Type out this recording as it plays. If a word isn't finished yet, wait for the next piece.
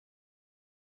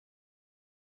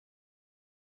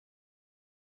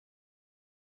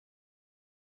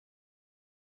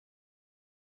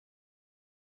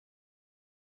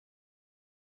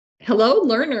Hello,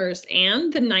 learners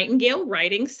and the Nightingale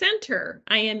Writing Center.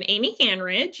 I am Amy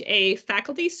Hanridge, a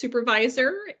faculty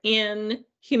supervisor in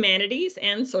humanities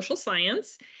and social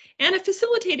science, and a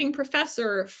facilitating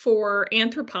professor for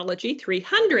Anthropology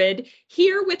 300,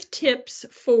 here with tips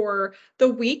for the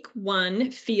Week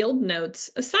 1 Field Notes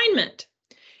assignment.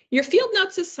 Your field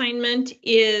notes assignment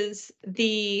is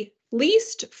the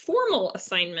least formal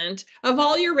assignment of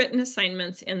all your written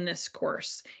assignments in this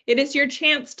course. It is your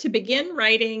chance to begin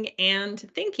writing and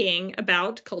thinking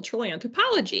about cultural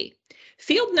anthropology.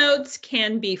 Field notes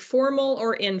can be formal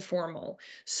or informal.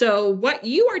 So what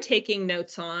you are taking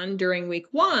notes on during week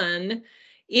 1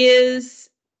 is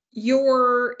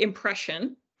your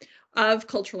impression of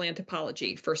cultural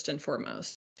anthropology, first and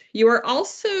foremost. You are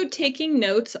also taking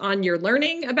notes on your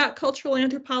learning about cultural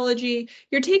anthropology.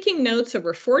 You're taking notes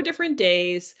over 4 different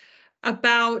days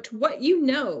about what you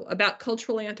know about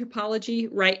cultural anthropology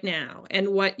right now and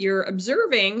what you're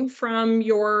observing from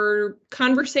your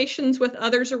conversations with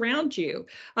others around you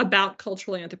about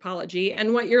cultural anthropology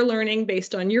and what you're learning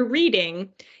based on your reading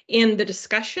in the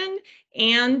discussion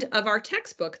and of our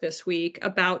textbook this week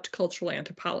about cultural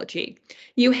anthropology.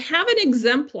 You have an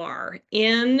exemplar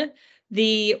in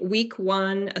the week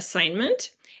 1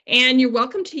 assignment, and you're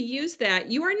welcome to use that.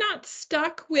 You are not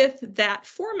stuck with that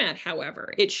format,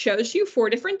 however. It shows you 4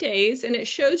 different days, and it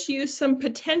shows you some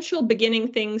potential beginning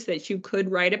things that you could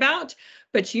write about,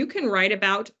 but you can write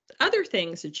about other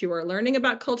things that you are learning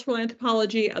about cultural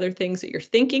anthropology, other things that you're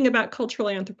thinking about cultural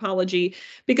anthropology,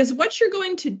 because what you're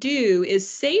going to do is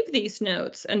save these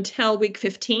notes until week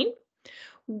 15.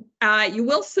 You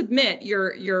will submit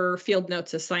your field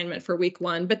notes assignment for week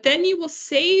 1, but then you will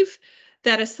save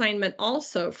that assignment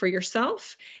also for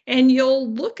yourself, and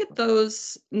you'll look at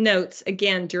those notes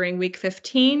again during week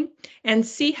 15 and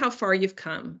see how far you've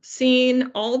come, seeing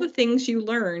all the things you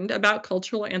learned about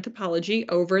cultural anthropology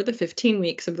over the 15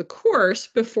 weeks of the course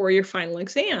before your final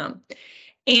exam.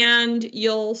 And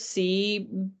you'll see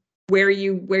where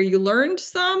you learned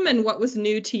some and what was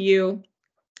new to you.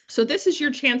 So this is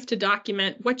your chance to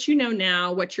document what you know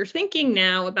now, what you're thinking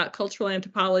now about cultural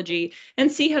anthropology,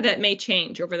 and see how that may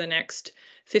change over the next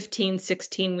 15,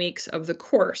 16 weeks of the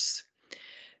course.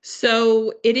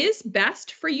 So it is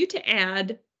best for you to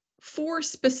add 4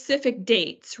 specific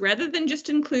dates rather than just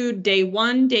include day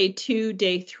 1, day 2,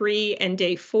 day 3, and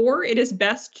day 4. It is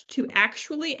best to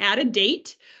actually add a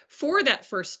date for that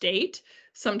first date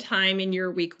sometime in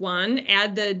your week 1.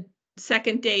 Add the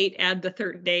second date, add the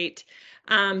third date.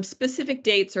 Specific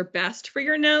dates are best for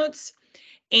your notes.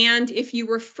 And if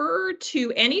you refer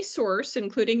to any source,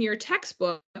 including your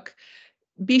textbook,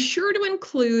 be sure to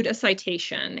include a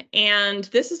citation. And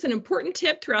this is an important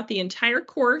tip throughout the entire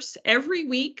course. Every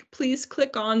week, please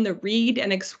click on the Read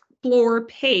and Explore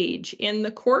page in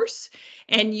the course,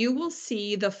 and you will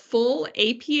see the full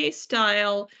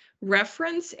APA-style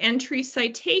reference entry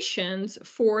citations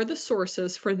for the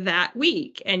sources for that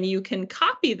week. And you can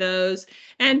copy those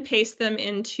and paste them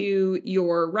into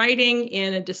your writing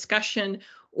in a discussion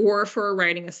or for a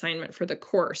writing assignment for the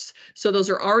course. So those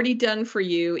are already done for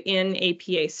you in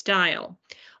APA style.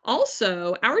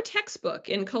 Also, our textbook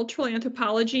in cultural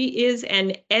anthropology is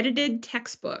an edited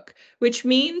textbook, which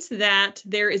means that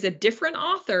there is a different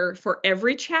author for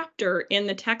every chapter in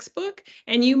the textbook,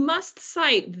 and you must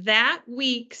cite that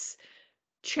week's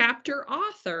chapter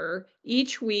author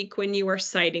each week when you are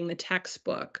citing the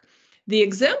textbook. The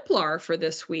exemplar for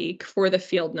this week for the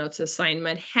field notes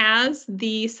assignment has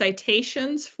the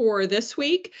citations for this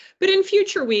week, but in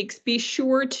future weeks, be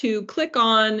sure to click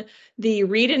on the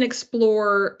Read and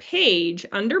Explore page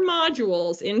under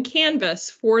modules in Canvas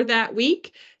for that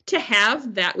week to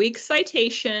have that week's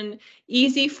citation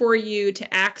easy for you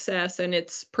to access, and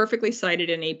it's perfectly cited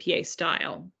in APA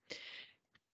style.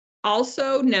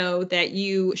 Also know that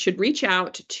you should reach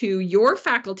out to your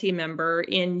faculty member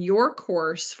in your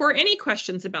course for any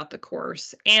questions about the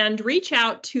course, and reach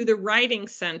out to the Writing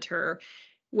Center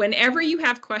whenever you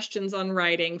have questions on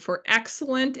writing for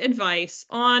excellent advice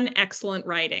on excellent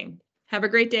writing. Have a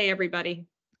great day, everybody.